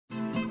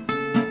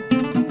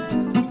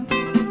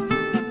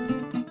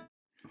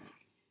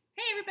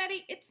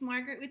everybody, it's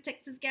Margaret with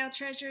Texas Gal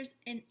Treasures,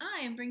 and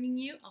I am bringing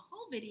you a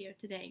haul video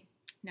today.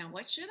 Now,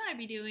 what should I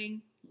be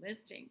doing?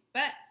 Listing.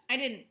 But I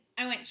didn't.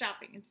 I went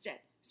shopping instead.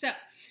 So,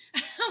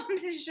 I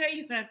wanted to show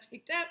you what I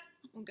picked up.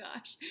 Oh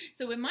gosh.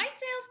 So when my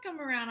sales come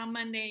around on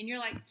Monday and you're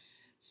like,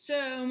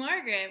 so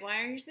Margaret,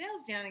 why are your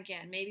sales down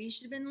again? Maybe you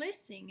should have been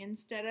listing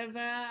instead of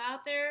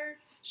out there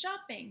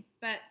shopping.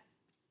 But,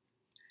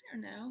 I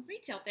don't know,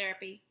 retail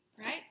therapy,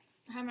 right?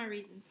 I have my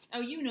reasons.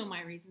 Oh, you know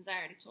my reasons. I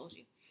already told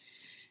you.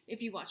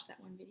 If you watch that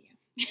one video,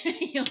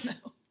 you'll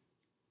know.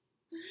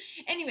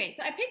 Anyway,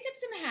 so I picked up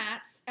some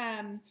hats.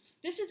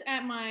 This is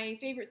at my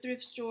favorite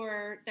thrift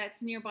store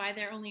that's nearby.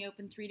 They're only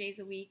open 3 days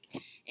a week.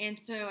 And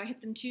so I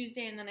hit them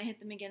Tuesday and then I hit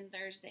them again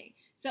Thursday.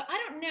 So I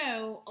don't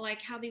know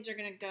like how these are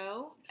going to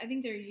go. I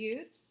think they're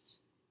youths.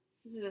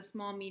 This is a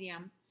small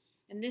medium.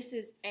 And this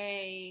is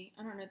I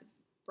don't know the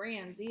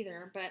brands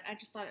either, but I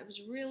just thought it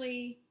was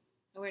really,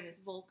 oh wait,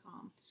 it's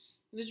Volcom.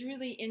 It was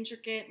really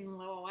intricate and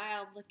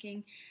wild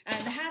looking. The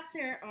hats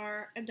there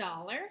are $1.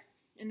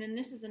 And then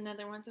this is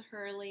another one. It's a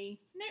Hurley.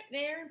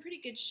 They're in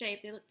pretty good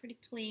shape. They look pretty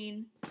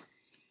clean.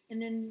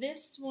 And then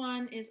this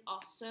one is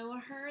also a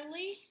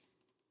Hurley.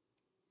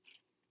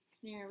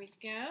 There we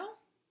go.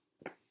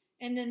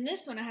 And then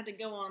this one, I had to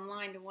go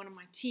online to one of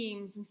my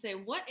teams and say,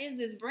 what is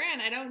this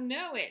brand? I don't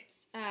know it.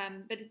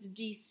 But it's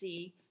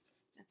DC.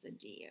 That's a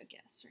D, I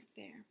guess, right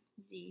there.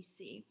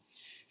 DC.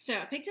 So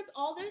I picked up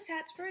all those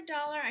hats for $1.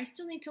 I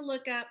still need to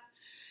look up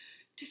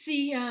to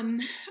see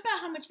about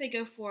how much they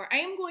go for. I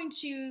am going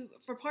to,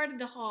 for part of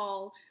the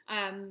haul,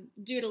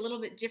 do it a little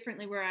bit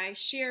differently where I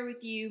share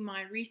with you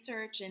my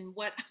research and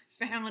what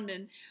I found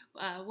and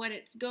what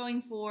it's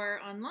going for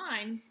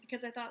online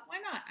because I thought, why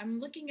not? I'm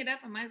looking it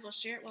up. I might as well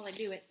share it while I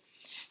do it.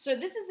 So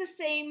this is the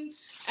same,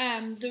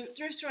 the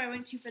thrift store I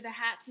went to for the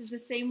hats is the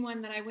same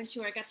one that I went to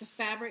where I got the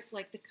fabric,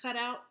 like the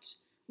cutout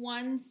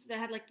ones that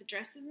had like the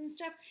dresses and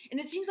stuff. And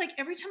it seems like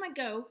every time I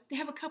go, they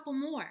have a couple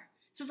more.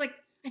 So it's like,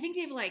 I think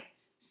they have like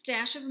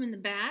stash of them in the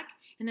back,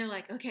 and they're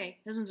like, okay,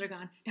 those ones are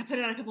gone. Now put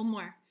out a couple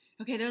more.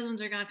 Okay, those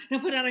ones are gone. Now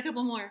put out a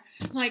couple more.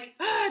 I'm like,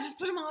 just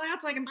put them all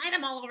out so I can buy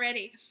them all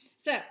already.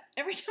 So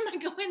every time I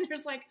go in,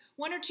 there's like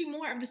one or two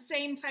more of the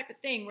same type of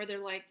thing where they're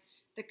like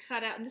the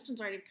cutout, and this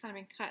one's already kind of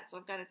been cut, so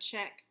I've got to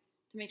check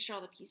to make sure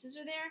all the pieces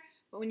are there.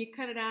 But when you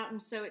cut it out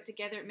and sew it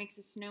together, it makes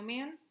a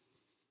snowman.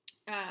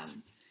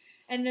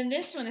 And then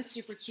this one is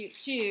super cute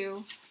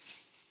too.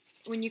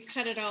 When you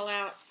cut it all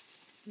out,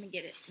 let me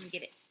get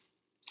it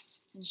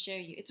and show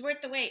you. It's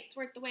worth the wait. It's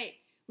worth the wait.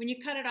 When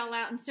you cut it all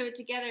out and sew it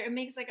together, it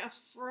makes like a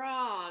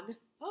frog.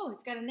 Oh,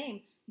 it's got a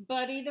name.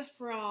 Buddy the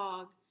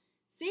Frog.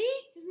 See?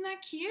 Isn't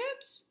that cute?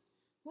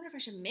 I wonder if I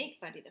should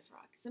make Buddy the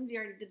Frog. Somebody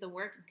already did the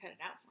work and cut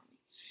it out for me.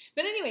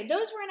 But anyway,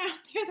 those weren't out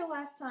there the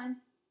last time.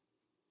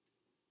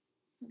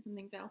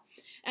 Something fell.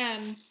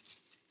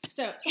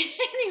 So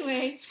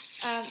anyway,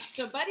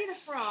 so Buddy the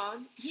Frog,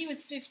 he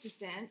was 50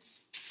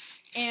 cents.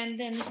 And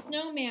then the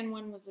snowman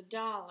one was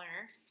 $1.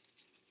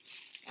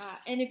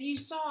 And if you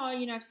saw,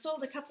 I've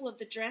sold a couple of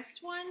the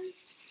dress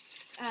ones,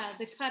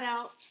 the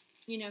cutout,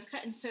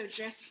 cut and sew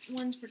dress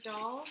ones for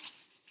dolls.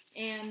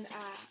 And,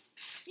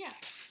 yeah,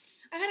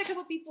 I've had a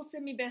couple people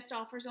send me best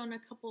offers on a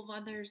couple of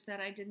others that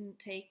I didn't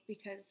take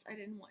because I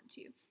didn't want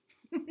to.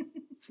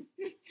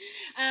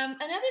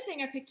 Another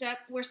thing I picked up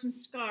were some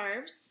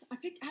scarves.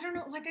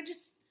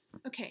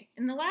 Okay,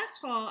 in the last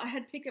haul, I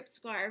had pick up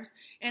scarves,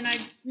 and I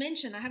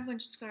mentioned I have a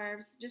bunch of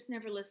scarves, just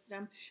never listed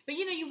them. But,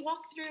 you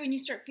walk through and you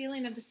start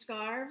feeling of the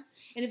scarves,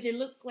 and if they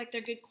look like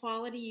they're good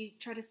quality, you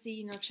try to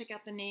see, check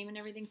out the name and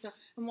everything. So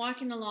I'm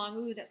walking along,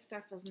 ooh, that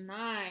scarf was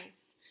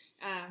nice.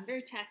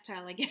 Very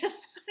tactile, I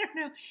guess. I don't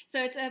know.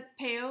 So it's a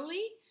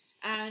paoli,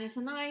 and it's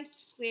a nice,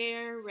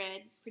 square,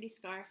 red, pretty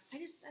scarf. I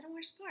don't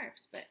wear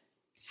scarves, but...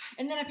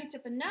 And then I picked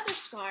up another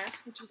scarf,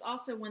 which was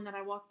also one that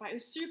I walked by. It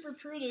was super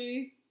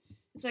pretty.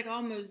 It's like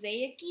all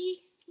mosaic-y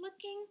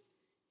looking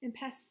in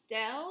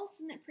pastels.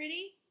 Isn't it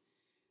pretty?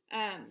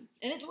 And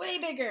it's way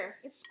bigger.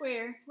 It's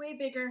square, way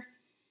bigger.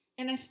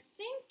 And I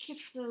think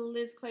it's a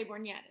Liz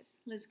Claiborne. Yeah, it is.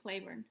 Liz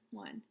Claiborne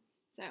one.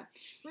 So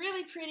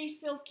really pretty,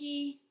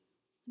 silky.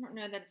 I don't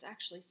know that it's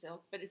actually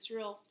silk, but it's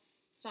real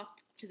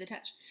soft to the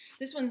touch.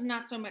 This one's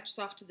not so much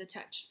soft to the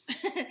touch.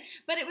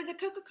 But it was a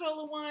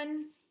Coca-Cola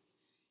one.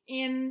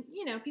 And,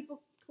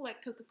 people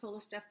collect Coca-Cola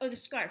stuff. Oh, the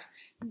scarves.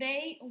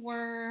 They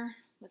were,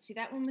 let's see,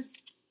 that one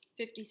was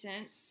 50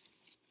 cents.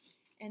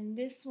 And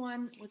this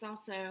one was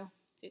also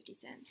 50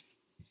 cents.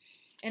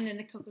 And then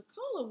the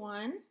Coca-Cola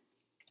one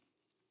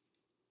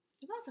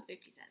was also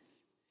 50 cents.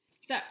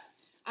 So,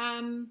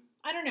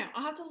 I don't know.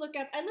 I'll have to look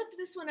up. I looked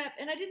this one up,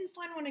 and I didn't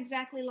find one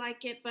exactly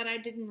like it, but I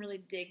didn't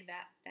really dig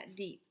that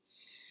deep.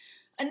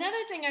 Another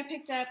thing I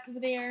picked up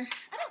there,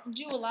 I don't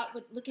do a lot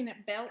with looking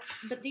at belts,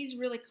 but these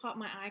really caught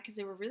my eye because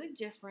they were really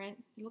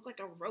different. They look like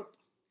a rope,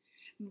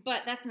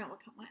 but that's not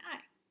what caught my eye.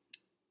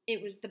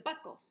 It was the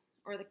buckle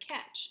or the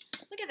catch.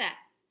 Look at that.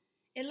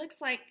 It looks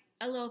like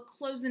a little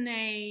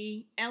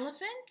cloisonne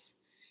elephant,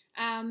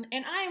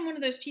 and I am one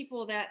of those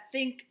people that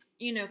think,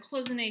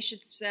 cloisonne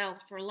should sell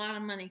for a lot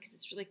of money because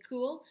it's really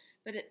cool,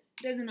 but it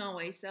doesn't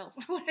always sell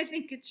for what I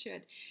think it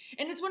should.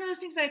 And it's one of those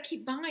things that I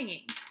keep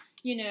buying,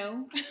 you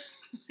know.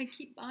 I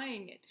keep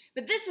buying it.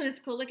 But this one is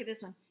cool. Look at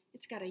this one.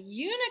 It's got a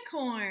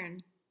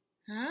unicorn.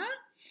 Huh?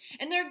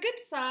 And they're a good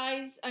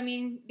size. I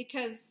mean,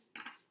 because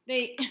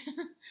they,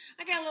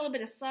 I got a little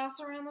bit of sauce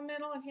around the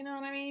middle, if you know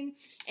what I mean.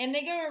 And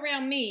they go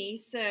around me,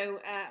 so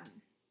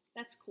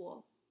that's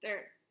cool.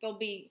 They'll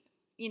be,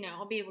 you know,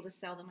 I'll be able to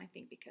sell them, I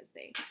think, because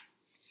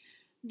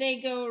they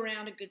go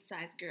around a good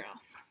size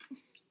girl.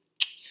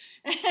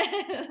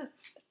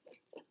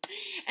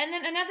 And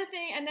then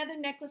another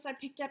necklace I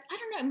picked up. I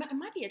don't know, it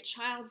might be a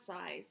child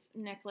size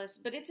necklace,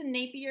 but it's a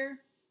Napier.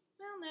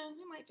 Well, no,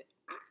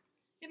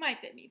 it might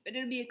fit me, but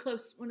it'll be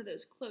one of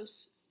those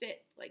close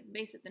fit, like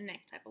base at the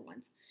neck type of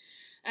ones.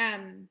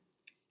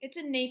 It's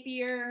a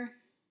Napier,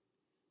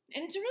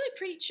 and it's a really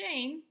pretty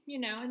chain, you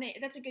know, and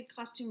that's a good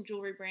costume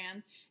jewelry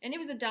brand. And it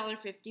was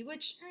 $1.50,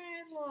 which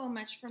is a little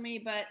much for me,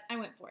 but I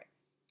went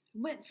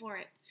for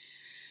it.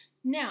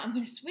 Now I'm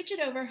going to switch it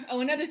over. Oh,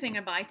 another thing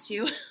I buy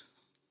too.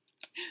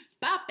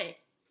 Bop It.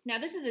 Now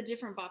this is a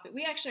different Bop It.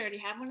 We actually already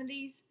have one of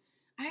these.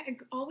 I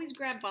always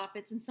grab Bop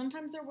Its, and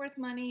sometimes they're worth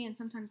money, and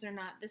sometimes they're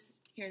not.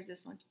 Here's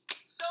this one.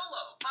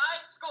 Solo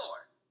high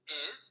score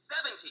is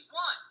 71.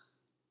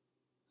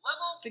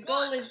 Level The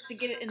goal is to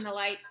get it in the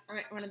light,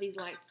 or one of these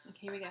lights. Okay,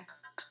 here we go.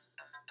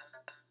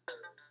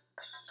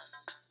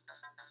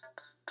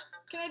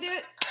 Can I do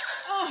it?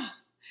 Oh,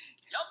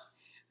 Yep.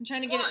 I'm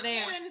trying to get it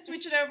there. I'm going to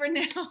switch it over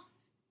now.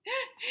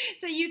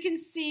 So you can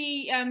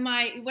see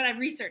what I've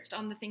researched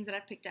on the things that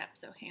I've picked up.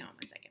 So hang on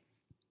one second.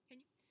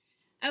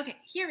 Okay,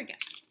 here we go.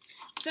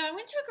 So I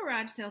went to a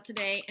garage sale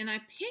today, and I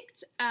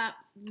picked up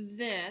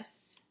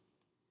this.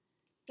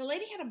 The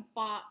lady had a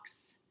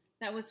box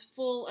that was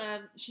full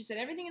of, she said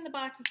everything in the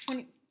box is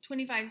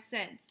 25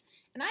 cents.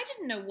 And I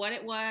didn't know what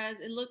it was.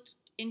 It looked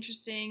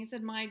interesting. It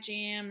said My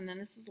Jam, and then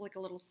this was like a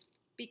little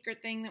speaker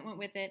thing that went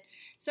with it.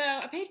 So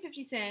I paid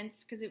 50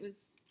 cents because it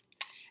was,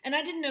 and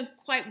I didn't know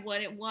quite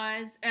what it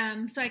was.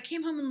 So I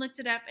came home and looked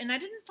it up, and I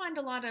didn't find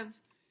a lot of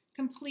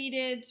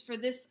completeds for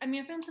this. I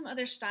mean, I found some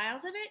other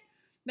styles of it,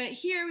 but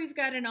here we've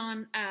got it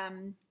on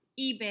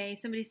eBay.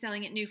 Somebody's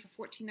selling it new for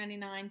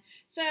 $14.99.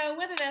 So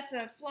whether that's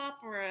a flop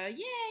or a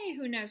yay,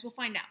 who knows? We'll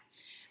find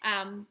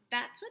out.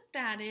 That's what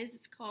that is.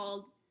 It's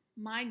called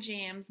My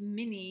Jams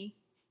Mini.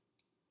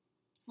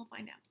 We'll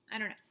find out. I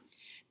don't know.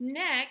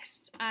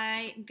 Next,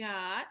 I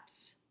got,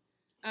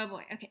 oh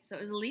boy, okay, so it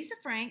was a Lisa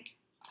Frank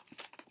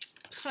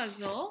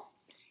puzzle.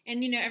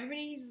 And, you know,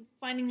 everybody's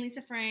finding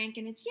Lisa Frank,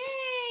 and it's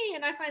yay!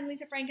 And I find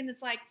Lisa Frank, and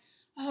it's like,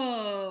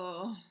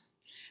 oh,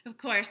 of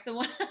course, the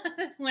one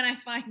when I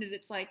find it,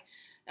 it's like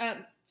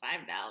 $5.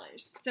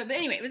 So, but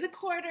anyway, it was a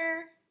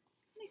quarter.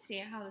 Let me see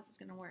how this is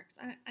going to work.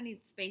 I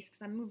need space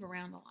because I move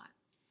around a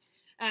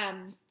lot.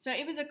 So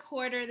it was a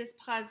quarter, this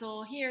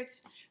puzzle. Here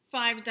it's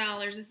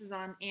 $5. This is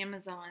on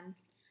Amazon.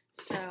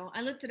 So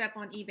I looked it up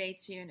on eBay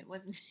too, and it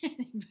wasn't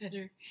any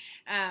better.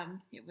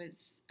 It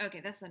was,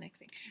 okay, that's the next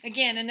thing.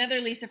 Again, another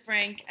Lisa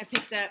Frank. I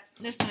picked up,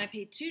 this one I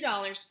paid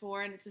 $2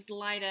 for, and it's this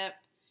light up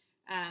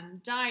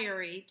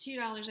diary.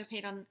 $2 I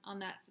paid on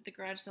that at the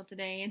garage sale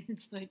today, and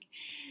it's like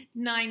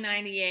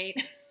 $9.98.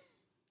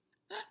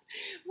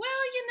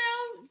 Well, you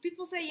know,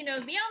 people say, you know,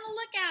 be on the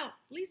lookout,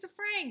 Lisa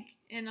Frank.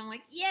 And I'm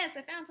like, yes,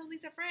 I found some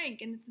Lisa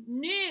Frank, and it's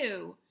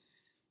new.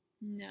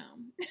 No.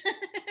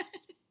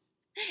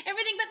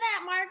 Everything but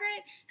that,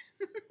 Margaret.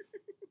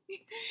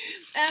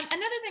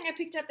 Another thing I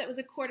picked up that was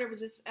a quarter was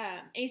this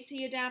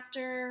AC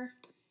adapter.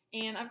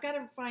 And I've got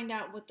to find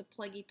out what the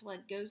pluggy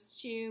plug goes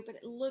to, but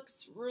it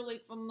looks really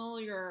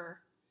familiar.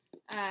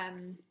 I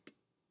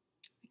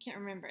can't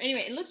remember.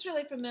 Anyway, it looks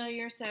really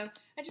familiar, so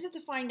I just have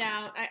to find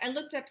out. I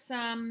looked up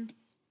some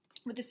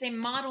with the same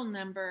model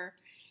number,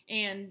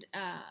 and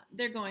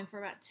they're going for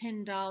about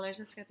 $10.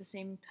 That's got the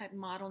same type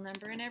model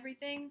number and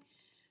everything.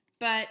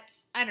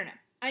 But I don't know.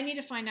 I need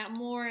to find out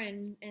more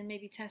and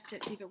maybe test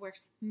it, see if it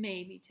works.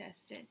 Maybe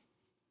test it.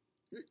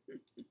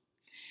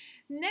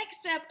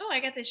 Next up, oh, I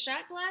got this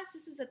shot glass.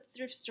 This was at the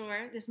thrift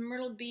store. This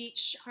Myrtle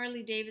Beach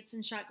Harley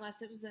Davidson shot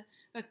glass. It was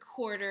a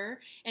quarter.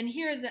 And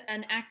here's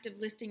an active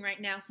listing right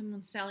now.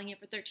 Someone's selling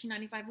it for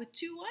 $13.95 with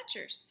 2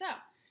 watchers. So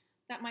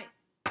that might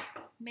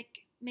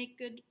make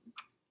good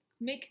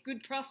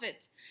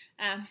profit.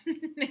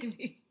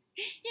 Maybe,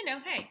 you know,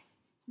 hey,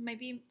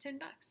 maybe $10.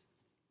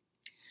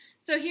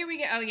 So here we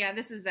go. Oh, yeah,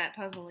 this is that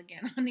puzzle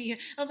again. I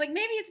was like,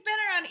 maybe it's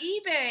better on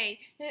eBay.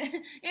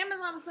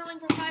 Amazon was selling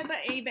for $5, but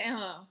eBay,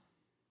 oh,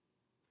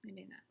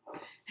 maybe not.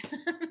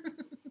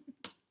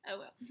 Oh,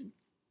 well.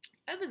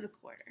 It was a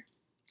quarter.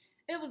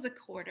 It was a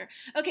quarter.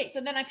 Okay,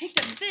 so then I picked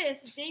up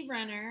this Day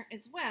Runner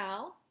as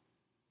well.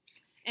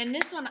 And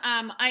this one,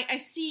 I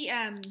see,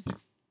 I'm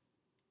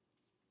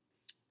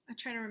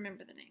trying to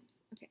remember the names.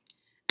 Okay.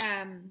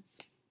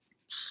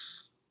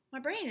 My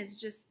brain is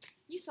just,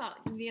 you saw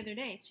it the other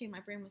day too, my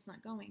brain was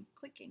not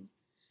clicking.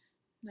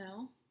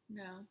 No.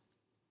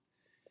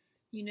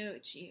 You know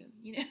it's you.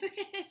 You know who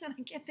it is, and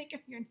I can't think of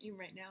your name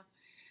right now.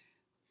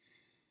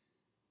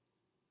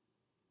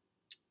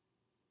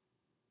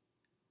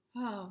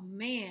 Oh,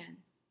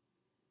 man.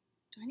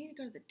 Do I need to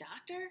go to the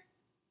doctor?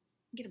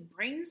 Get a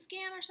brain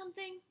scan or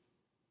something?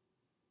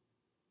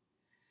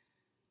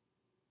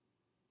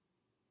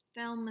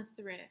 Thelma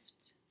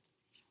Thrift.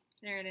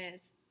 There it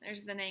is.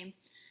 There's the name.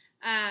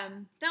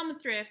 Thelma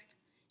Thrift.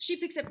 She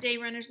picks up day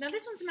runners. Now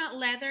this one's not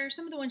leather.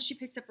 Some of the ones she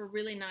picks up are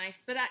really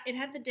nice, but it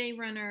had the day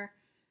runner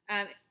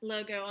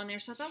logo on there,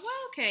 so I thought, well,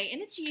 okay,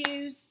 and it's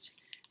used.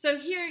 So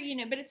here,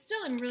 but it's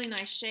still in really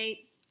nice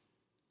shape.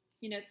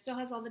 It still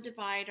has all the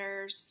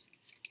dividers.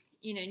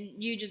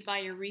 You just buy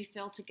your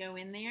refill to go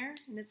in there,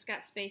 and it's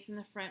got space in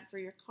the front for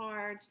your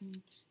cards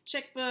and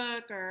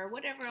checkbook or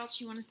whatever else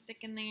you want to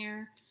stick in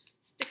there,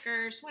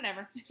 stickers,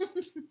 whatever.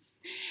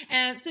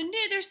 So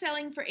new, they're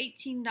selling for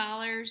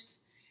 $18.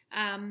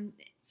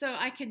 So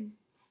I could,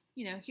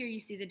 here you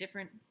see the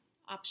different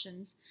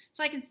options.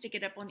 So I can stick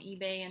it up on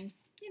eBay and,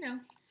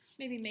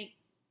 maybe make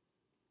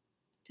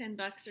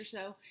 $10 or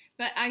so.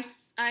 But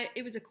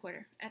it was a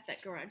quarter at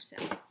that garage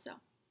sale, so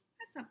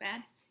that's not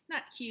bad.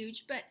 Not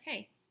huge, but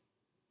hey,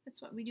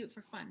 that's what we do it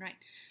for fun, right?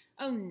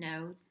 Oh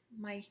no,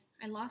 I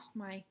lost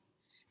my.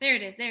 There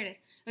it is.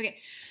 Okay,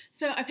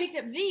 so I picked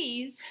up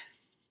these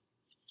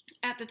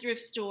at the thrift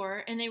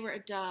store, and they were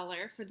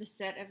 $1 for the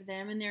set of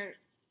them, and they're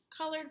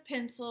colored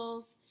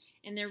pencils,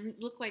 and they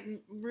look like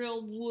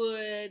real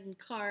wood and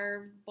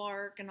carved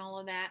bark and all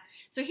of that.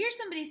 So here's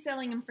somebody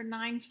selling them for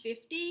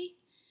 $9.50.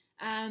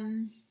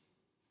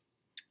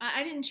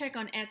 I didn't check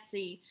on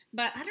Etsy,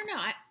 but I don't know.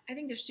 I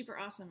think they're super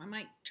awesome. I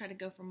might try to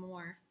go for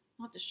more.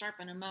 I'll have to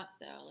sharpen them up,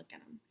 though. Look at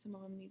them. Some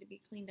of them need to be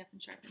cleaned up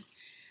and sharpened.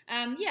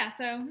 Yeah,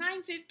 so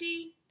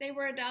 $9.50. They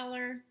were $1.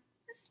 That's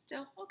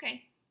still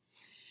okay.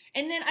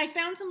 And then I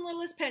found some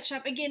Littlest Pet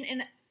Shop again,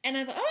 and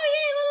I thought, oh,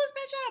 yay, Littlest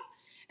Pet Shop.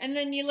 And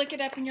then you look it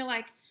up, and you're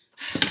like,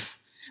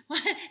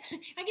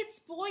 I get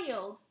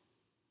spoiled.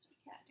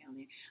 Down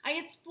there. I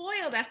get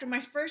spoiled after my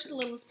first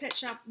Littlest Pet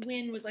Shop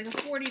win was like a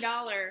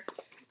 $40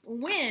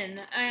 win,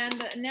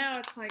 and now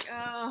it's like,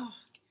 oh,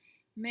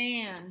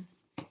 man.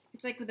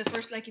 It's like with the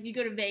first, like if you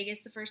go to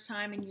Vegas the first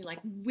time and you like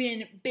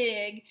win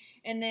big,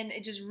 and then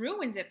it just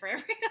ruins it for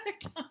every other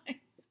time.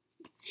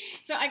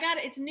 So I got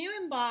it. It's new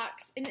in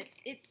box, and it's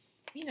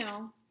it's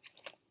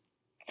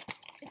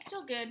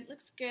still good.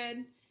 Looks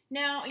good.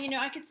 Now,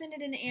 I could send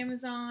it into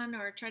Amazon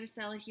or try to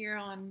sell it here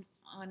on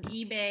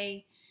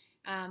eBay.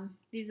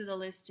 These are the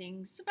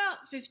listings.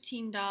 About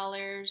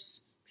 $15,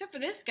 except for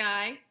this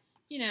guy,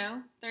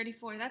 $34.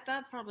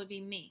 That'd probably be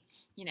me,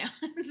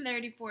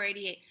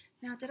 $34.88.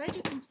 Now, did I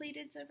do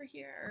completeds over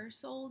here or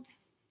solds?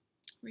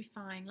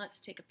 Refine. Let's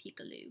take a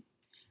peek-a-loo.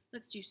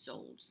 Let's do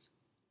solds.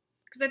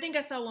 Because I think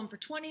I saw one for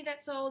 $20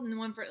 that sold, and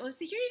one for, let's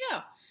see, here you go.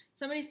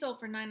 Somebody sold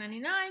for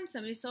 $9.99,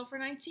 somebody sold for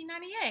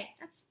 $19.98.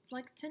 That's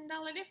like a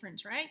 $10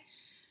 difference, right?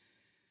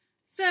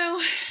 So,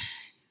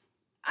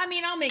 I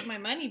mean, I'll make my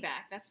money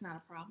back. That's not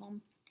a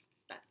problem.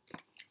 But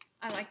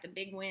I like the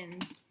big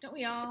wins. Don't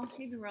we all?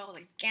 Maybe we're all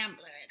a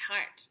gambler at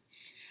heart.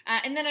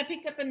 And then I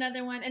picked up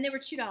another one, and they were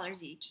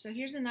 $2 each. So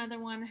here's another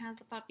one that has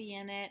the puppy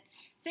in it.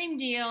 Same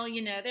deal,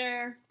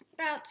 they're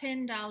about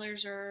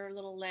 $10 or a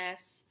little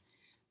less.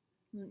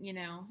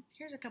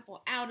 Here's a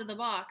couple out of the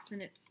box,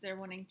 and they're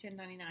wanting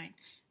 $10.99.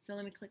 So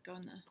let me click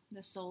on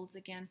the solds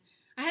again.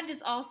 I had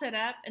this all set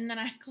up, and then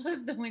I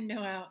closed the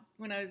window out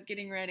when I was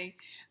getting ready.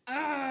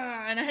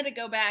 And I had to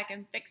go back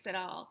and fix it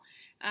all.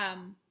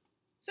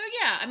 So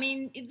yeah, I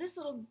mean, this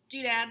little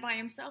doodad by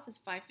himself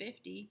is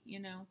 $5.50,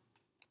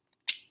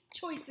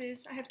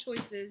 Choices. I have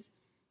choices.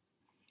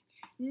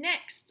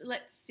 Next,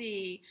 let's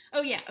see.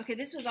 Oh yeah, okay,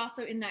 this was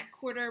also in that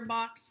quarter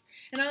box.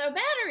 And other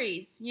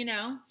batteries,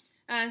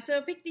 So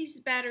I picked these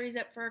batteries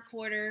up for a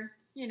quarter,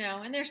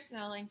 and they're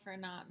selling for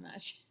not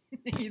much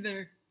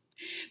either.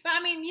 But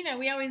I mean,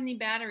 we always need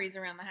batteries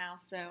around the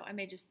house, so I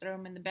may just throw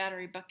them in the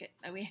battery bucket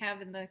that we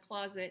have in the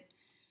closet.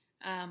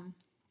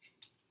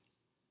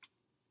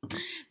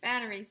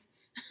 Batteries.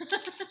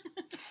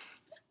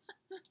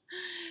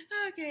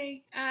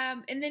 Okay.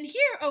 And then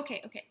here,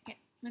 okay. I'm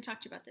going to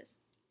talk to you about this.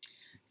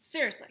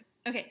 Seriously.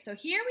 Okay, so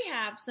here we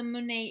have some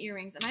Monet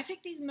earrings, and I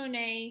picked these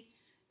Monet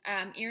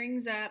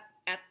earrings up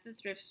at the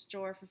thrift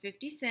store for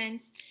 50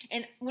 cents.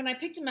 And when I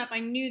picked them up, I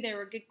knew they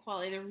were good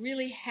quality. They're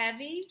really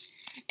heavy.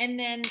 And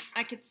then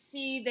I could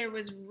see there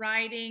was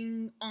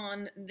writing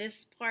on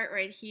this part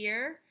right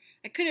here.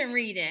 I couldn't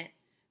read it,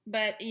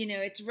 but,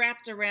 it's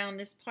wrapped around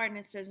this part, and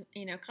it says,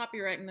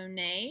 copyright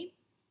Monet,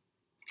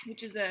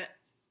 which is a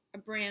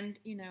brand,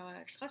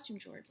 a costume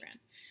jewelry brand.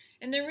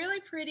 And they're really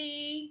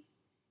pretty.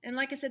 And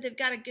like I said, they've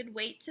got a good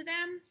weight to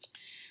them.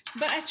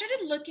 But I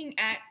started looking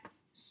at,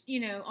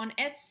 on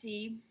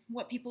Etsy,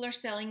 what people are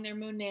selling their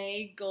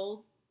Monet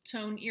gold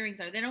tone earrings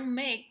are. They don't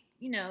make,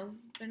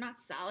 they're not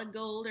solid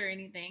gold or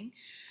anything.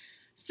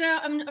 So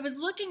I was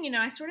looking,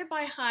 I sorted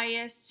by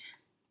highest.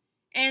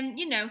 And,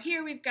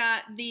 here we've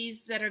got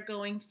these that are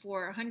going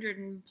for 100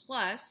 and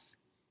plus.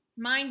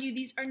 Mind you,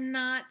 these are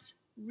not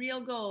real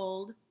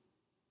gold.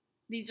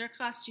 These are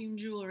costume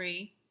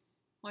jewelry.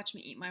 Watch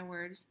me eat my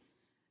words.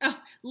 Oh,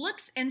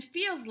 looks and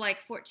feels like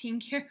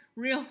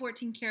real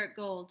 14 karat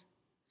gold.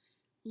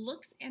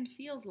 Looks and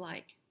feels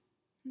like.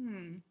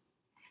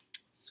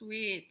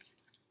 Sweet.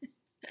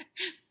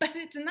 But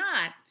it's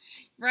not,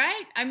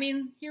 right? I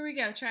mean, here we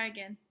go. Try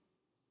again.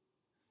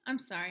 I'm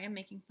sorry, I'm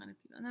making fun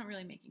of people. I'm not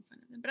really making fun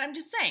of them, but I'm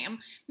just saying, I'm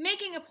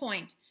making a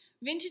point.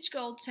 Vintage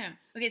gold tone.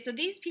 Okay, so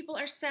these people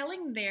are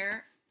selling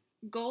their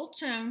gold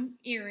tone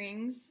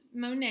earrings,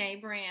 Monet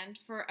brand,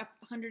 for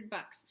 $100.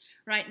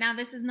 Right now,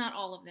 this is not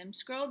all of them.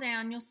 Scroll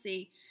down, you'll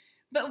see.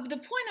 But the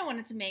point I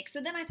wanted to make,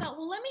 so then I thought,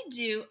 well, let me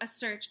do a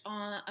search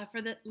on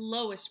for the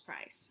lowest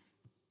price.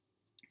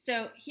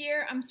 So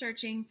here I'm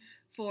searching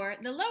for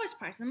the lowest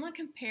price. I'm going to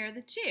compare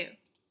the two.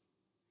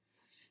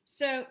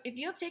 So if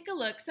you'll take a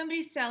look,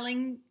 somebody's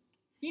selling,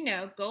 you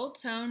know, gold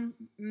tone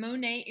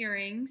Monet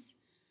earrings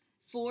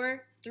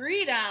for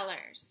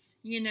 $3,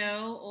 you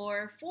know,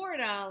 or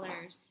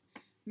 $4.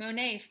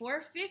 Monet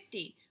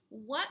 $4.50.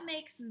 What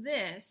makes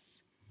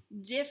this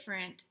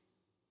different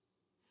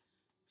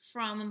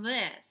from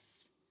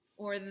this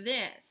or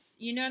this?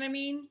 You know what I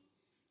mean?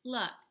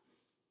 Look.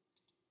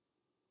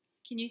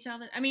 Can you tell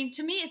that? I mean,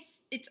 to me,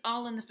 it's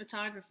all in the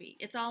photography.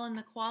 It's all in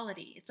the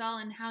quality. It's all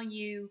in how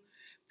you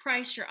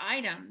price your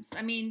items.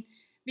 I mean,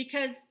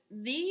 because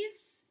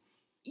these,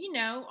 you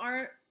know,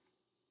 are,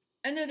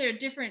 I know they're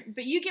different,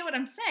 but you get what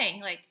I'm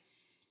saying. Like,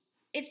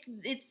 it's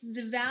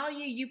the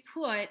value you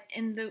put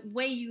and the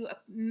way you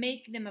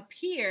make them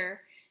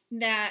appear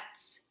that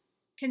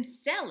can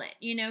sell it.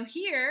 You know,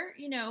 here,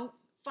 you know,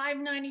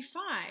 $5.95,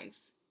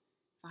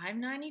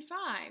 $5.95,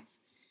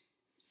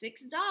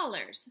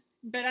 $6.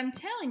 But I'm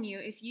telling you,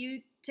 if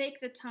you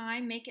take the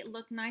time, make it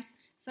look nice,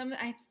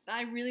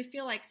 I really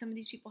feel like some of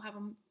these people have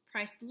them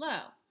priced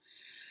low.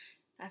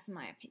 That's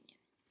my opinion.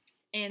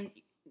 And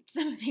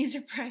some of these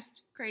are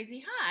priced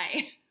crazy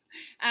high.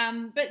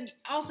 But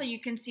also you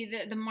can see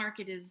that the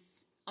market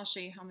is, I'll show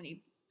you how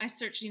many. I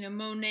searched, you know,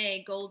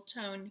 Monet gold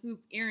tone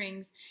hoop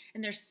earrings,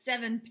 and there's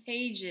 7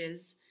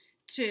 pages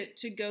to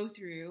go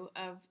through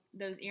of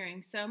those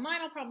earrings. So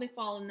mine will probably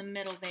fall in the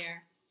middle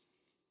there.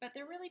 But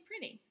they're really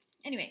pretty.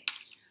 Anyway,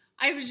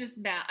 I was just,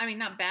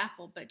 not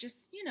baffled, but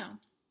just, you know,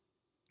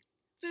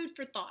 food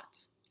for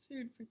thought.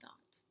 Food for thought.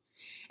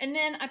 And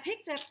then I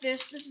picked up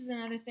this is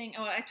another thing.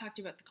 Oh, I talked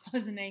to you about the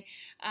cloisonne.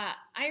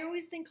 I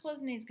always think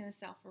cloisonne is going to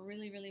sell for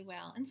really, really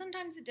well. And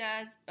sometimes it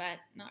does, but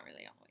not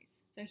really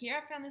always. So here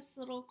I found this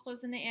little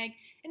cloisonne egg.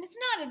 And it's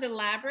not as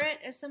elaborate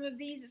as some of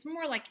these. It's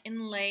more like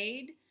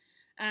inlaid.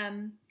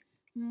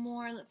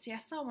 Let's see, I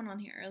saw one on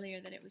here earlier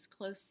that it was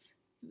close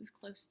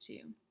to.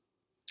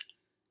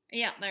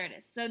 Yeah, there it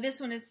is. So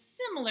this one is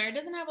similar. It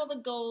doesn't have all the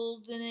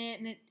gold in it,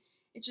 and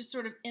it's just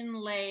sort of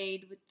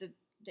inlaid with the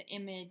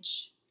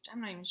image. Which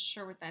I'm not even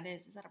sure what that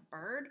is. Is that a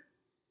bird?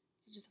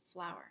 Is it just a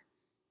flower?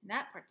 And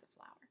that part's a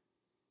flower.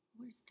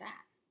 What is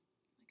that?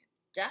 Like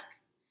a duck?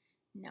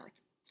 No,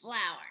 it's a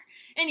flower.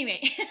 Anyway,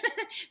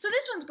 so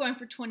this one's going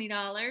for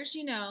 $20,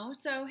 you know.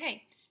 So,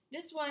 hey,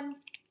 this one,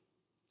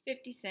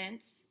 50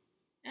 cents.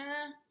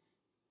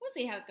 We'll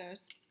see how it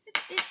goes.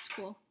 It's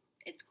cool.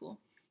 It's cool.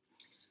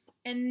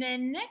 And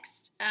then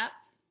next up,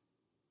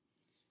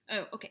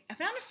 oh, okay, I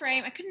found a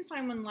frame. I couldn't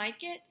find one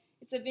like it.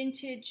 It's a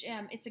vintage,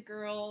 it's a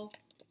girl,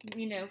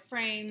 you know,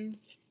 frame.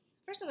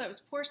 First I thought it was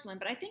porcelain,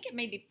 but I think it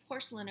may be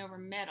porcelain over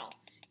metal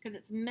because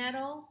it's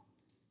metal.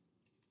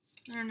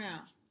 I don't know.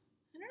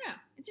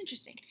 It's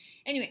interesting.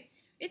 Anyway,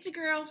 it's a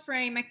girl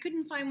frame. I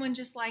couldn't find one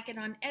just like it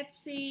on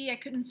Etsy. I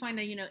couldn't find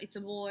a, you know, it's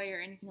a boy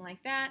or anything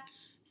like that.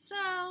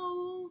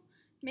 So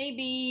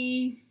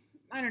maybe,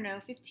 I don't know,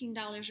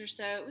 $15 or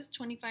so. It was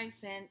 25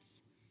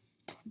 cents.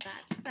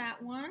 That's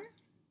that one.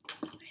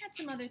 I had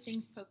some other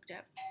things poked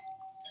up.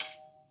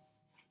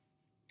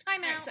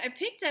 Time out. So I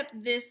picked up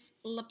this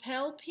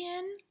lapel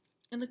pin.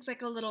 It looks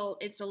like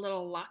it's a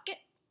little locket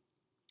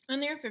on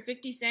there for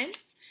 50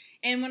 cents.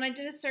 And when I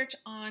did a search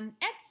on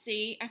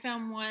Etsy, I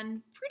found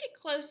one pretty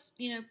close,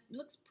 you know,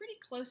 looks pretty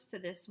close to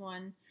this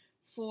one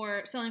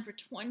for selling for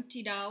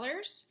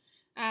 $20.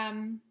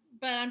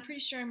 But I'm pretty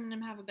sure I'm going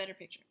to have a better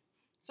picture.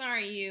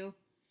 Sorry, you.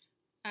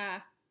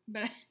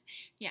 But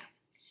yeah,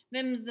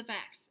 them's the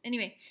facts.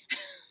 Anyway,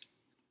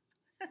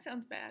 that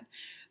sounds bad.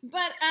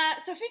 But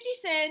so 50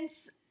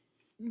 cents.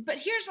 But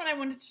here's what I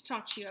wanted to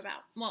talk to you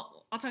about.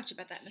 Well, I'll talk to you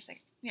about that in a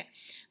second. Yeah,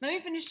 let me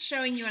finish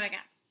showing you what I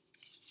got.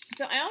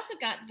 So I also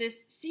got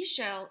this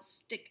seashell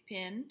stick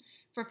pin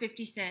for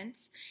 50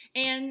 cents.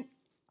 And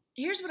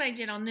here's what I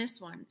did on this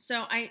one.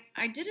 So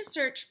I did a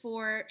search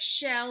for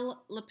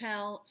shell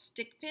lapel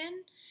stick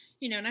pin.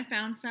 You know, and I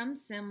found some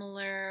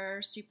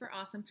similar, super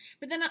awesome.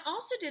 But then I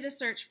also did a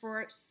search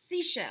for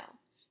seashell.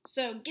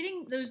 So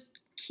getting those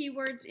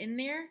keywords in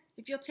there,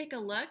 if you'll take a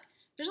look,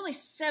 there's only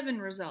 7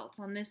 results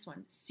on this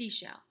one,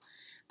 seashell.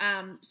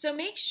 So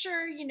make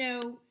sure, you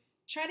know,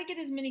 try to get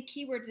as many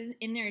keywords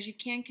in there as you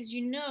can because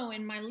you know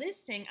in my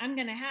listing I'm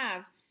going to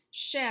have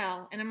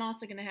shell and I'm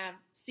also going to have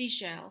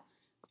seashell.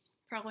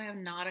 Probably have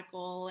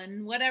nautical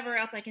and whatever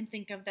else I can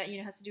think of that, you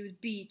know, has to do with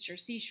beach or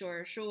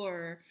seashore or shore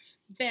or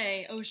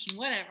bay, ocean,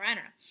 whatever, I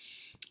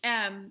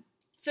don't know.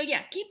 So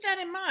yeah, keep that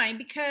in mind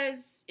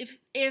because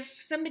if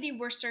somebody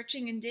were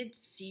searching and did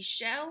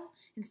seashell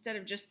instead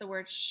of just the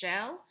word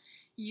shell,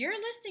 your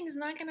listing is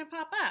not going to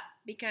pop up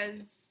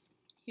because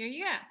here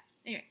you go.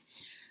 Anyway,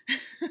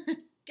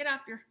 Get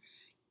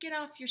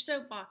off your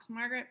soapbox,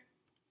 Margaret.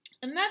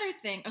 Another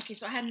thing. Okay,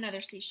 so I had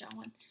another seashell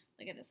one.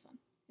 Look at this one.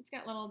 It's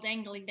got little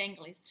dangly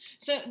danglies.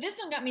 So this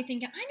one got me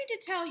thinking, I need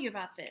to tell you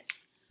about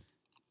this.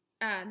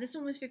 This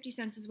one was 50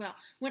 cents as well.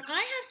 When I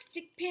have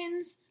stick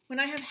pins, when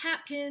I have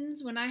hat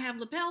pins, when I have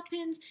lapel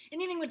pins,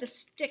 anything with a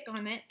stick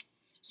on it,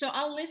 so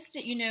I'll list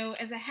it,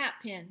 as a hat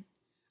pin.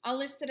 I'll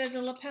list it as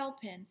a lapel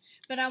pin,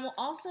 but I will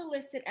also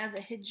list it as a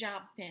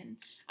hijab pin.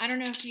 I don't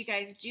know if you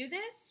guys do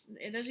this,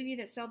 those of you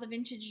that sell the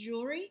vintage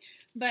jewelry,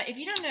 but if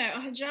you don't know, a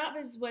hijab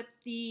is what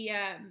the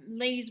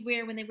ladies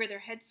wear when they wear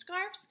their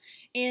headscarves,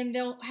 and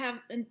they'll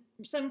have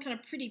some kind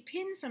of pretty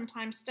pin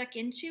sometimes stuck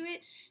into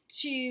it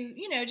to,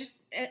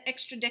 just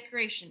extra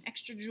decoration,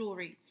 extra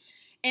jewelry.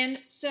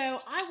 And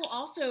so I will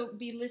also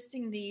be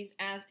listing these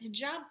as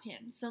hijab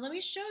pins. So let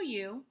me show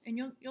you, and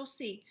you'll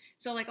see.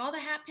 So like all the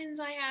hat pins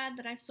I had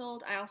that I've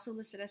sold, I also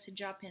listed as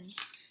hijab pins.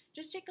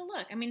 Just take a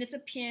look. I mean, it's a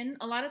pin.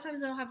 A lot of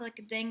times they'll have like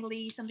a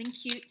dangly, something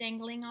cute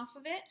dangling off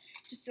of it.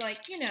 Just to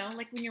like,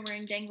 like when you're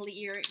wearing dangly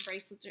ear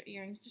bracelets or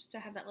earrings, just to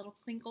have that little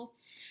clinkle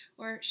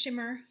or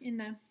shimmer in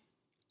the...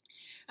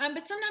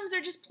 but sometimes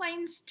they're just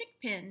plain stick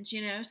pins,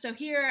 So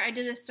here I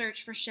did a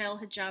search for shell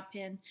hijab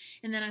pin,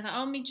 and then I thought,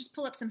 let me just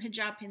pull up some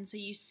hijab pins so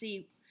you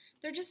see.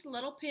 They're just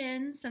little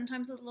pins,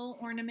 sometimes with a little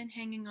ornament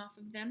hanging off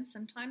of them.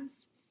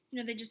 Sometimes,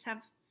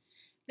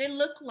 they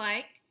look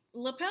like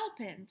lapel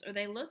pins, or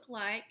they look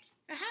like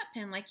a hat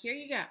pin. Like here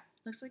you go.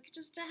 Looks like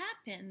just a hat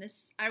pin.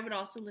 This I would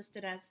also list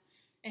it as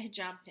a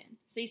hijab pin.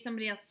 See,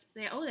 somebody else,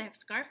 they have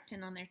scarf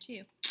pin on there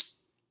too.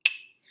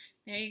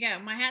 There you go.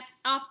 My hat's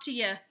off to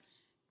you.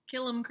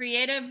 Kill 'em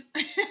creative.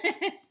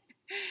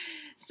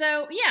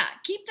 So yeah,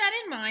 keep that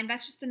in mind.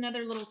 That's just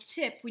another little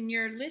tip when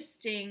you're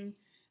listing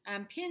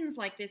pins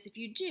like this. If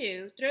you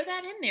do, throw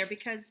that in there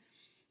because,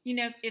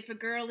 if a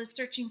girl is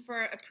searching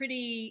for a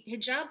pretty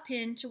hijab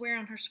pin to wear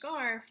on her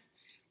scarf,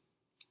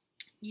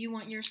 you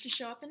want yours to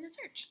show up in the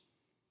search.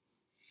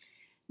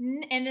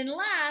 And then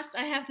last,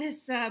 I have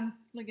this,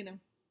 look at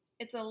him.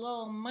 It's a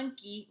little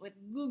monkey with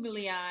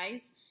googly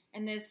eyes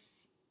and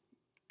this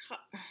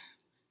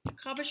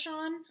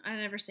cabochon, I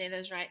never say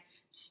those right,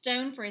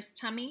 stone for his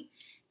tummy,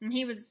 and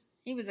he was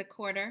a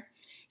quarter.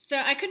 So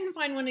I couldn't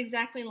find one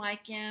exactly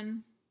like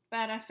him,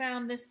 but I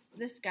found this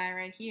guy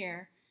right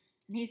here,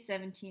 and he's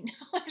 $17.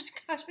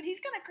 Gosh, but he's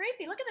kind of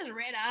creepy. Look at those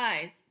red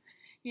eyes,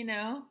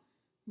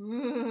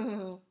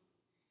 Ooh.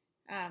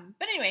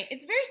 But anyway,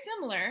 it's very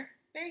similar,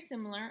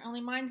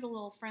 only mine's a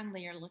little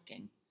friendlier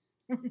looking.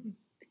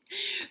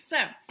 So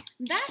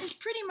that is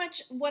pretty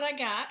much what I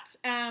got.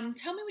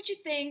 Tell me what you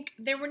think.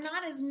 There were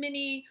not as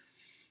many.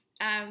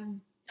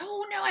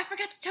 Oh no, I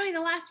forgot to tell you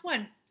the last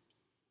one.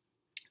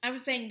 I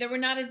was saying there were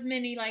not as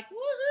many like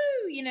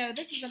woohoo.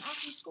 This is an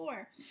awesome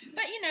score.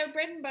 But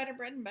bread and butter.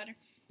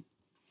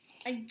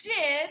 I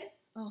did.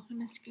 Oh, I'm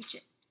gonna scooch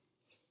it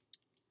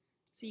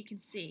so you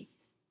can see.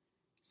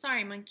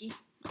 Sorry, monkey.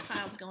 My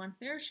pile's going.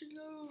 There she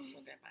goes.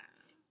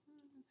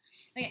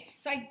 Okay,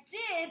 so I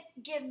did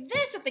get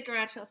this at the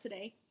garage sale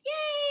today.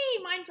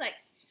 Yay,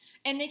 Mindflex.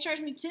 And they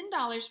charged me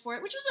 $10 for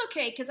it, which was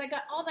okay because I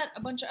got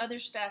a bunch of other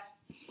stuff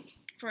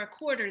for a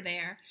quarter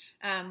there.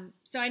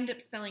 So I ended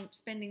up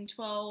spending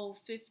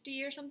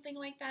 $12.50 or something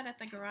like that at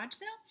the garage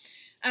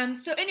sale.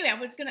 So anyway,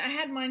 I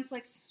had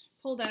Mindflex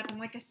pulled up, and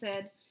like I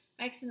said,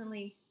 I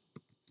accidentally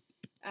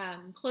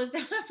closed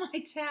out of my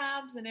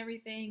tabs and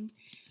everything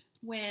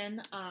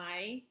when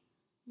I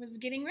was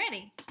getting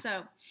ready.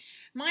 So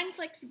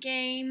Mindflex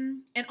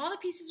game, and all the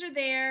pieces are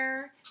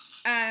there.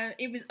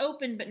 It was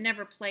open but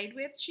never played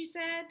with, she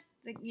said.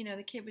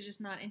 The kid was just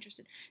not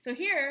interested. So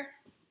here,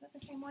 is that the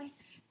same one?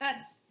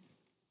 That's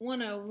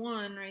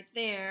 101 right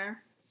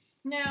there.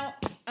 Now,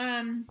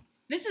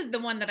 this is the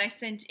one that I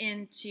sent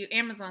into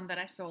Amazon that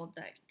I sold.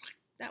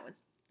 That was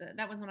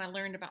when I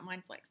learned about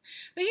Mindflex.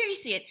 But here you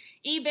see it.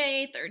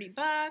 eBay, $30,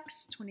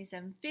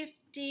 $27.50,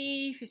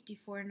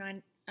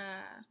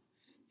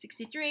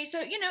 $54.63.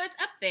 So,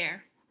 it's up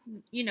there.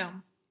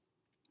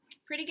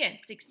 Pretty good.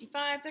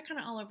 65. They're kind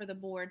of all over the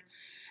board.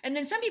 And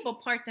then some people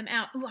part them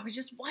out. Ooh, I was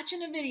just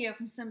watching a video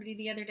from somebody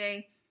the other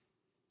day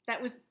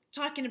that was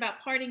talking about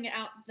parting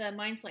out the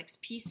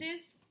Mindflex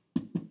pieces.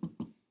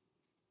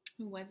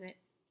 Who was it?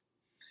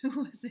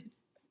 Oh,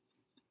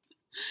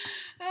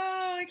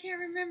 I can't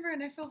remember,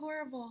 and I feel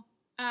horrible.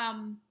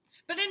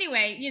 But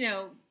anyway,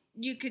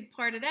 you could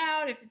part it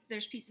out if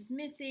there's pieces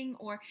missing,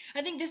 or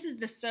I think this is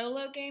the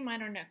solo game. I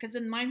don't know, because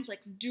the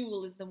Mindflex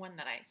Duel is the one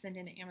that I sent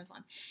into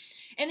Amazon.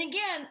 And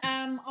again,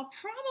 I'll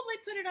probably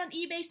put it on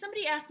eBay.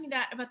 Somebody asked me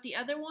that about the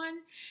other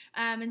one,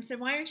 and said,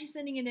 why aren't you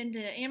sending it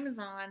into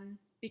Amazon?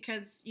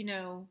 Because,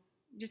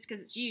 just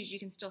because it's used, you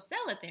can still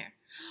sell it there.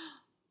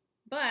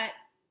 But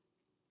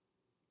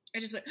I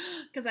just went,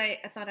 because I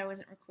thought I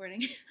wasn't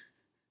recording.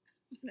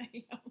 But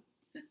I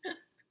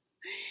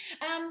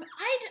am.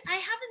 I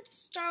haven't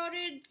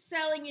started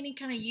selling any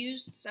kind of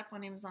used stuff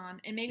on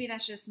Amazon, and maybe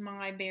that's just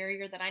my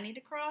barrier that I need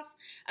to cross.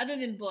 Other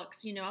than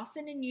books, I'll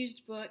send in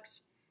used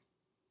books.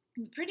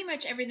 Pretty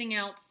much everything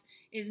else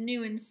is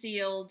new and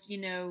sealed,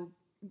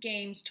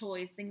 games,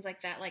 toys, things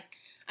like that. Like,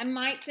 I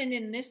might send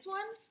in this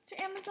one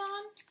to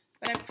Amazon,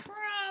 but I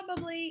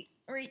probably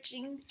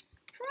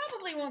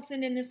won't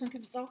send in this one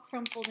because it's all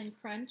crumpled and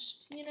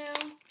crunched, you know.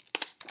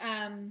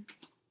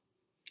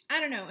 I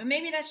don't know, and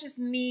maybe that's just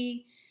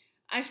me.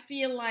 I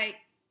feel like,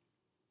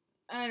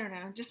 I don't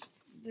know, just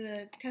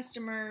the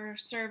customer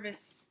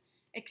service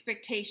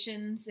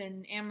expectations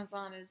and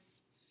Amazon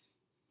is,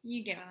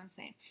 you get what I'm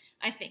saying.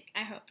 I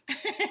hope.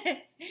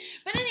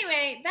 But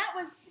anyway, that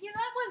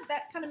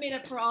kind of made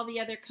up for all the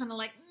other kind of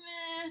like,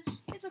 meh,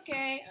 it's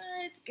okay,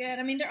 it's good.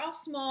 I mean, they're all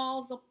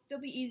smalls. They'll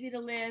be easy to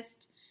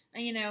list.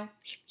 You know,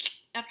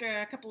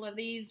 after a couple of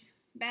these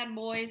bad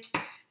boys.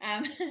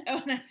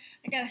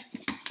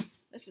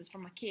 This is for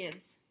my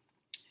kids.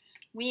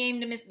 We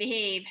aim to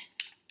misbehave.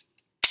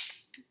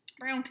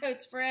 Brown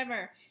coats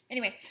forever.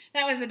 Anyway,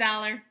 that was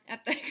 $1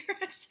 at the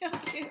garage sale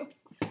too.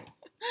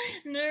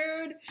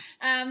 Nerd.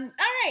 All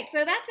right,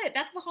 so that's it.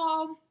 That's the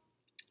haul.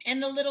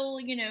 And the little,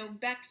 you know,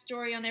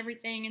 backstory on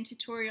everything and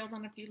tutorials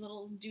on a few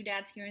little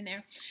doodads here and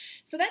there.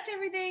 So that's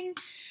everything.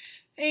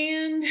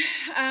 And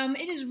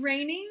it is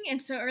raining. And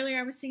so earlier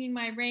I was singing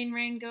my Rain,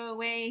 Rain, Go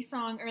Away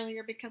song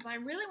earlier because I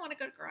really want to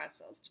go to garage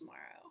sales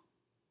tomorrow.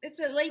 It's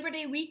a Labor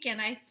Day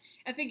weekend. I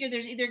figure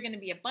there's either going to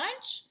be a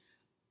bunch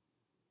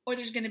or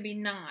there's going to be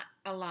not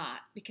a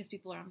lot because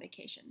people are on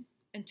vacation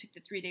and took the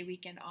 3-day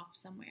weekend off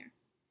somewhere.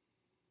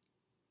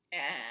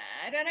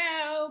 I don't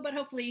know, but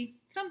hopefully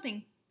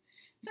something,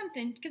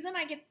 because then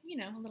I get, you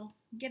know, a little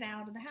get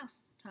out of the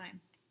house time.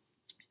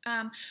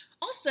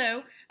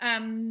 Also,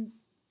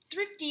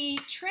 Thrifty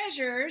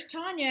Treasures,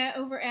 Tanya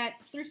over at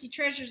Thrifty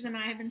Treasures and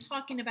I have been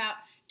talking about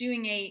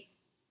doing a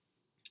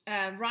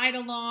ride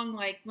along,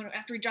 like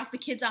after we drop the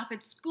kids off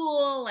at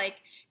school, like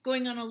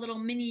going on a little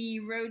mini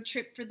road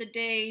trip for the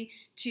day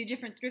to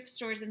different thrift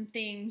stores and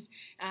things.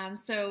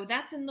 So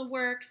that's in the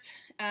works.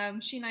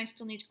 She and I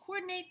still need to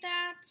coordinate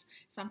that.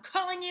 So I'm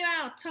calling you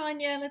out,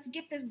 Tanya. Let's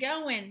get this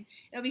going.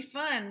 It'll be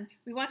fun.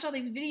 We watch all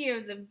these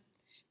videos of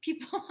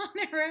people on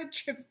their road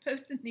trips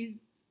posting these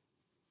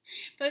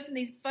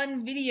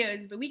fun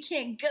videos, but we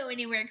can't go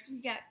anywhere because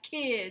we got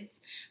kids.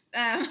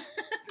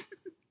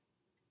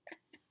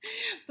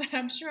 But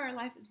I'm sure our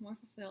life is more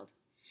fulfilled.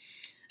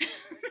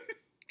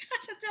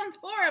 Gosh, that sounds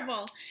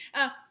horrible.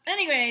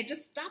 Anyway,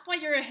 just stop while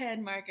you're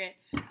ahead, Margaret.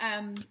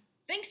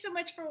 Thanks so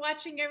much for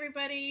watching,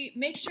 everybody.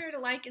 Make sure to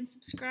like and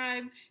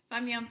subscribe.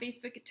 Find me on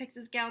Facebook at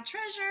Texas Gal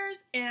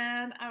Treasures,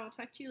 and I will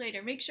talk to you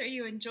later. Make sure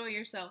you enjoy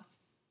yourselves.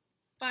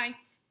 Bye.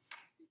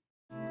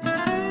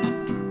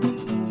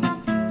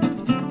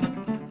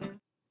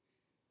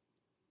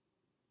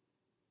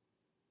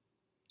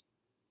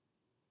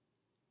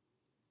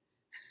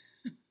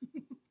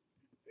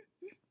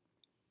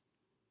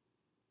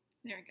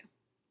 There we go.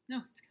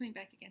 No, it's coming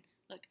back again.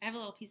 Look, I have a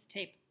little piece of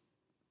tape.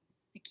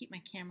 I keep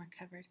my camera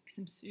covered because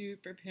I'm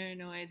super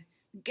paranoid.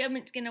 The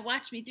government's going to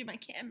watch me through my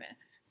camera.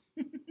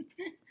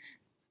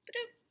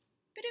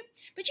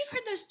 But you've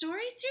heard those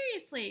stories,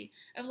 seriously,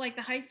 of like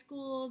the high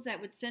schools that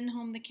would send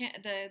home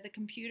the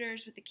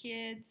computers with the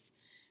kids,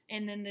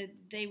 and then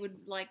they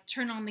would like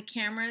turn on the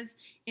cameras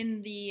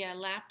in the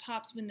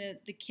laptops when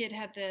the kid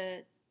had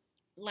the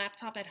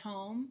laptop at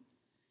home,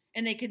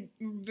 and they could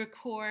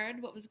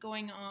record what was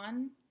going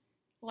on.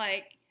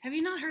 Like, have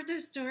you not heard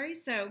those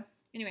stories? So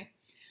anyway,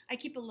 I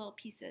keep a little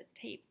piece of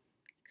tape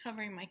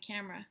covering my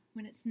camera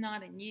when it's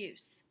not in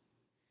use.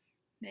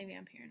 Maybe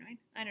I'm paranoid.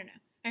 I don't know.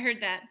 I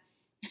heard that.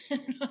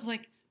 And I was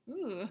like,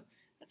 ooh,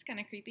 that's kind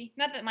of creepy.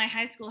 Not that my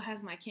high school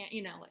has my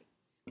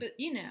but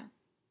you know,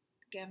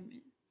 the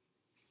government.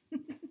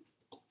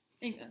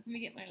 Hang on, let me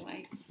get my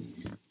light.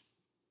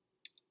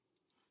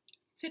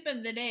 Tip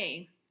of the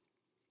day.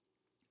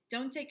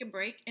 Don't take a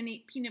break and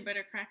eat peanut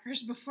butter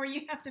crackers before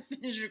you have to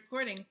finish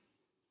recording.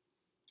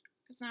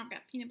 Because now I've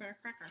got peanut butter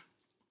cracker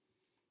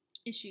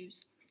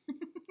issues.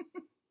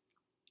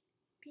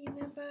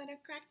 Peanut butter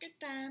cracker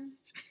time.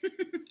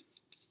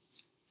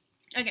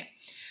 Okay.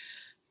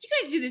 You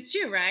guys do this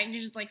too, right? You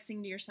just like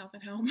sing to yourself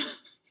at home.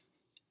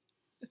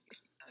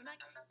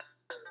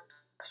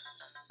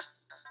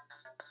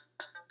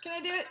 Can I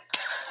do it?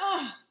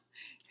 Oh.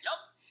 Yup.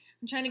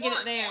 I'm trying to get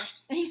it there.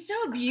 And he's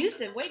so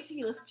abusive. Wait till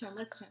you listen to him.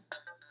 Listen to him.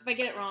 If I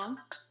get it wrong.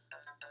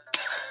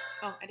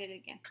 Oh, I did it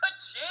again.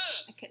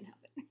 Ka-ching! I couldn't help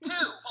it. 2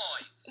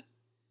 points.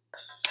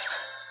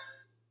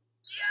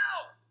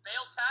 Yo!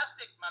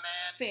 Fail-tastic, my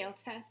man.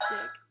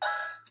 Fail-tastic.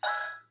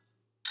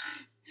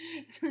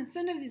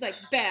 Sometimes he's like,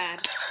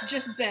 bad.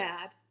 Just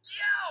bad.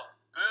 Yo!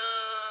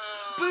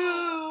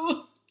 Boo!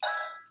 Boo!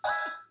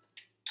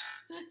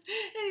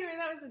 Anyway,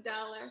 that was $1. Yo!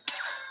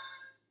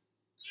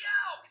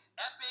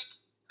 Epic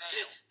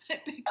fail.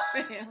 Epic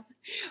fail.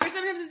 Or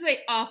sometimes just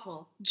say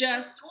awful.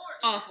 Just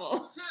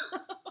awful. Dude,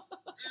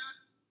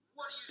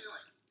 what are you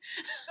doing?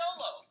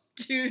 Solo.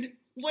 Dude,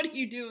 what are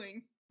you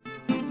doing?